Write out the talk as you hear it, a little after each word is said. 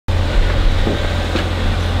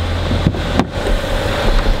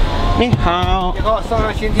好。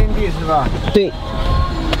对。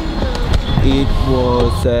It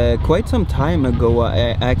was quite some time ago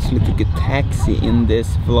I actually took a taxi in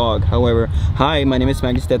this vlog. However, hi, my name is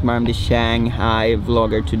Magnus Detmar, I'm the Shanghai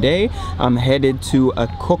vlogger. Today I'm headed to a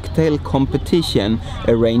cocktail competition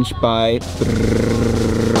arranged by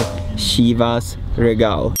Chivas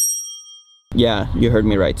Regal. Yeah, you heard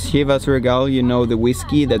me right. Chivas Regal, you know the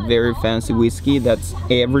whiskey, that very fancy whiskey that's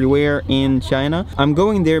everywhere in China. I'm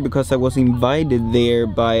going there because I was invited there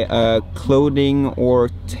by a clothing or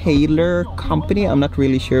tailor company. I'm not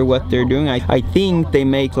really sure what they're doing. I think they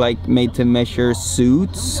make like made-to-measure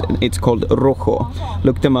suits. It's called Rojo.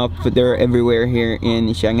 Look them up, they're everywhere here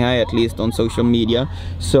in Shanghai, at least on social media.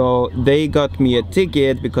 So they got me a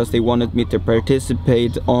ticket because they wanted me to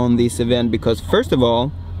participate on this event because first of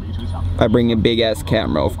all, I bring a big ass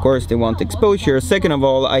camera. Of course they want exposure. Second of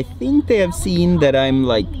all, I think they have seen that I'm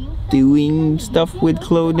like doing stuff with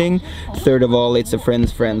clothing. Third of all, it's a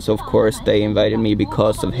friend's friend, so of course they invited me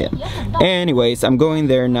because of him. Anyways, I'm going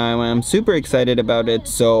there now. I'm super excited about it,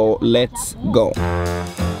 so let's go.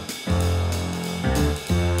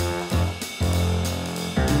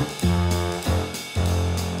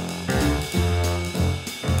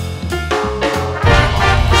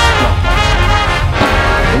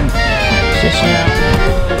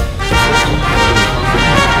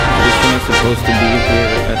 Supposed to be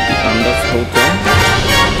here at the Andas Hotel.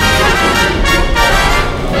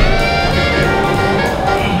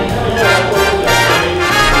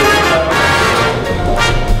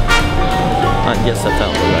 I guess I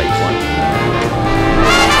found the right one.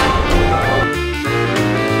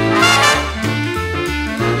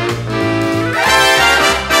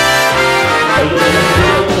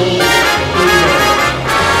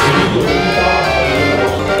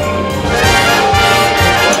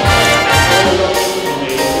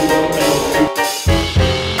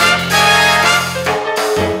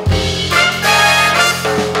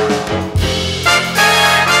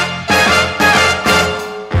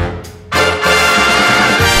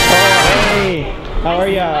 How are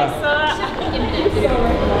ya?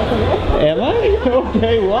 Am I?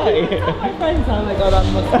 Okay, why? My friends are like, oh, that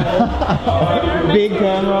must be big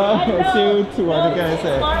camera, shoot, what can I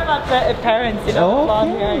say? It's more about the parents, you know.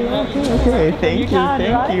 Okay, thank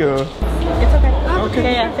you. It's okay.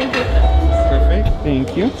 Okay, yeah, thank you. Perfect,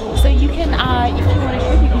 thank you. So you can, if you want to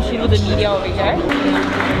shoot, you can shoot with the media over here.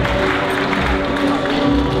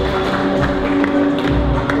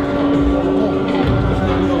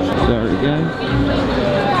 Sorry guys.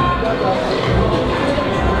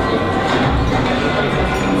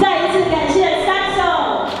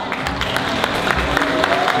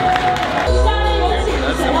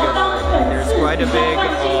 There's quite a big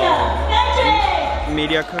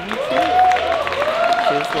media coverage.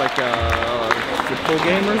 It's like a football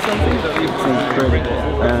game or something. It's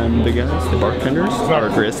incredible. And the guys, the bartenders, are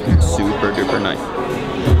dressed super duper nice.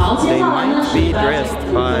 They might be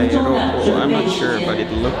dressed by Rojo, I'm not sure, but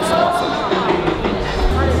it looks awesome.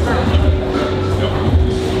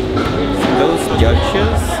 Those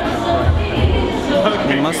judges,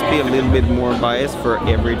 they must be a little bit more biased for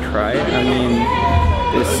every try. I mean,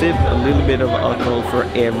 they sip a little bit of alcohol for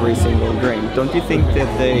every single drink. Don't you think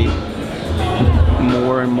that they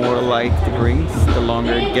more and more like the drinks the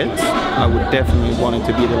longer it gets? I would definitely want it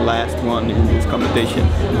to be the last one in this competition.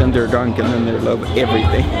 Then they're drunk and then they love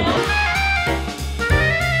everything.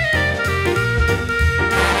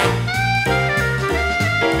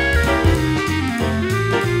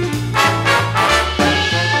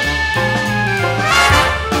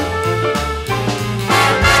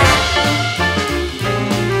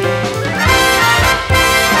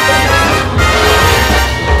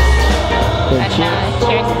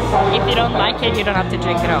 Cheers. If you don't like it, you don't have to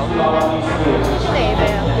drink it all.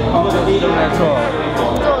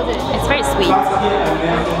 It's very sweet.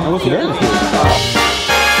 Oh, it's very sweet.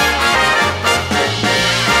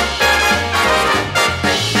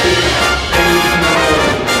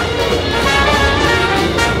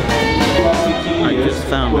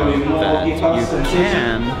 Found out that you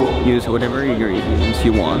can use whatever ingredients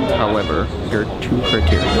you want. However, there are two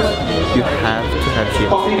criteria. You have to have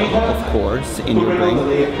Chivas Regal, of course, in your drink.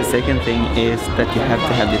 The second thing is that you have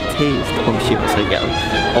to have the taste of Chivas Regal.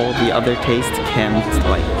 All the other tastes can't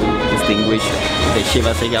like distinguish the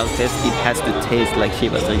Chivas Regal taste. It has to taste like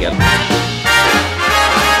Chivas Regal.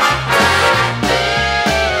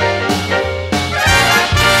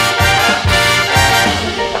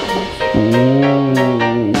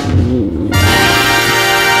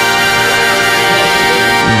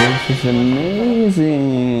 This is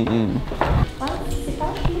amazing.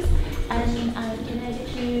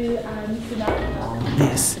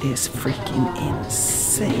 This is freaking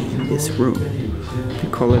insane, this room. They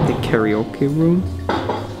call it the karaoke room.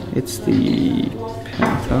 It's the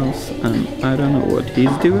penthouse, and I don't know what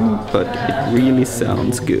he's doing, but it really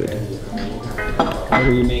sounds good. What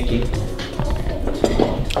are you making?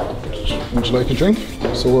 Would you like a drink?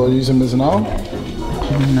 So we'll use them as an hour.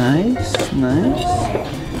 Nice,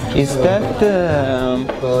 nice. Is that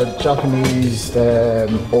the Japanese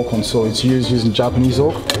oak one, so it's used using Japanese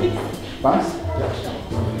oak. Nice.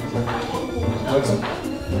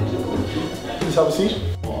 Please have a seat.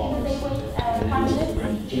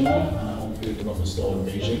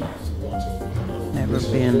 Never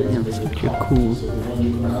been in such a cool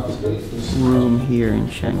room here in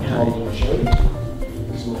Shanghai.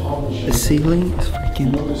 The ceiling is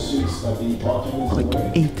freaking like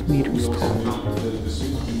 8 meters tall.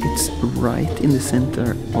 It's right in the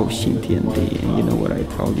center of Xintiandi, and you know what I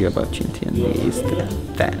told you about Xintiandi is the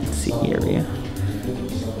fancy area.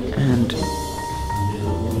 And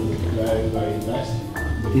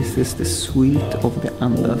this is the suite of the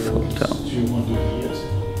Andas Hotel.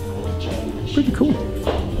 Pretty cool.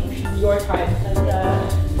 Your time.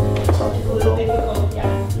 It's hard to go difficult,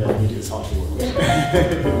 yeah. Yeah, it's hard to work with.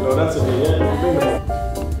 No, that's okay, yeah.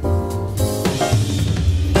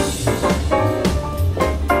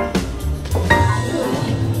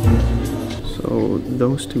 So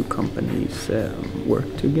those two companies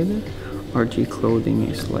work together. RG Clothing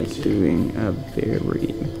is like doing a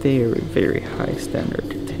very high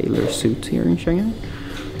standard tailor suits here in Shanghai.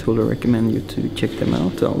 Totally recommend you to check them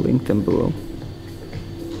out. I'll link them below.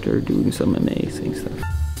 They're doing some amazing stuff.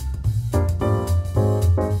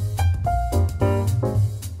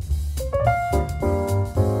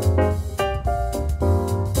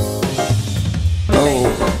 Oh,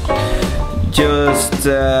 just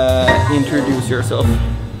introduce yourself.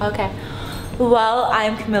 Okay. Well,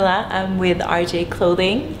 I'm Camilla. I'm with RJ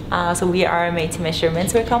Clothing. So we are a made-to-measure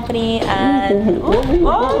menswear company, and oh my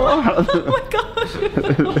gosh!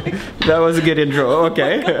 That was a good intro.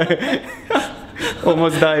 Okay.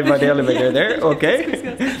 Almost died by the elevator there. Okay.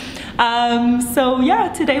 So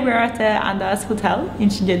yeah, today we're at the Andas Hotel in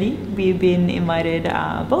Xinjiang. We've been invited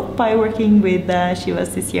both by working with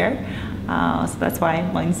Chivas this year. So that's why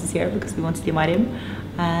Magnus is here, because we wanted to invite him.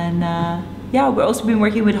 And yeah, we've also been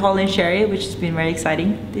working with Holland Sherry, which has been very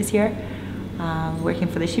exciting this year. Working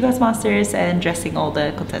for the Chivas Masters and dressing all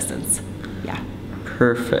the contestants. Yeah.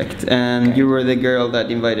 Perfect. And you were the girl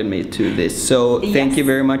that invited me to this. So thank you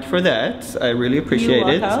very much for that. I really appreciate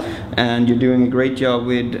it. And you're doing a great job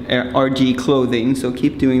with RG Clothing. So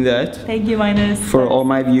keep doing that. Thank you, Magnus. For all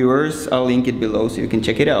my viewers, I'll link it below so you can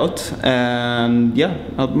check it out. And yeah,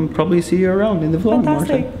 I'll probably see you around in the vlog.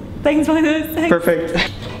 Fantastic. Thanks, Magnus. Thanks. Perfect.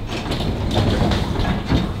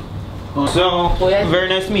 So, very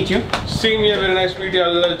nice to meet you. Same here, very nice to meet you.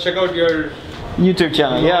 I'll check out your YouTube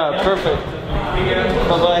channel. Yeah, perfect.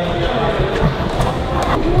 Bye-bye.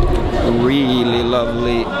 Really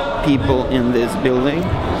lovely people in this building.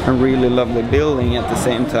 A really lovely building at the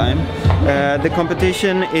same time. The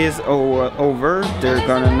competition is over. They're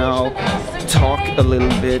gonna now talk a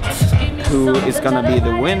little bit who is gonna be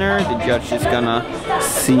the winner. The judge is gonna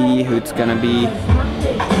see who's gonna be,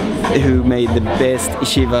 who made the best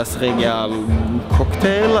Chivas Regal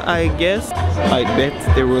cocktail, I guess. I bet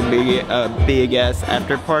there will be a big ass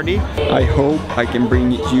after party. I hope I can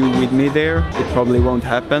bring you with me there. It probably won't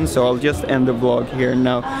happen, so I'll just end the vlog here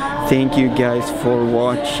now. Thank you guys for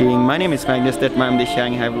watching. My name is Magnus Detmar, I'm the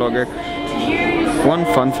Shanghai vlogger. One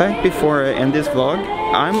fun fact before I end this vlog,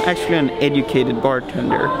 I'm actually an educated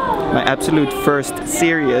bartender. My absolute first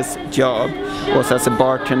serious job was as a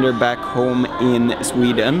bartender back home in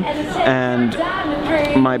Sweden, and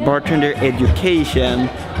my bartender education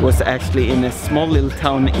was actually in a small little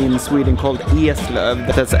town in Sweden called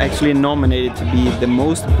Eslöv that's actually nominated to be the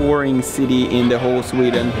most boring city in the whole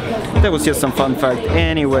Sweden. That was just some fun fact.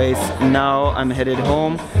 Anyways, now I'm headed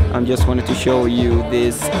home. I just wanted to show you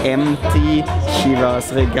this empty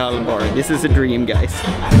Chivas Regal bar. This is a dream, guys.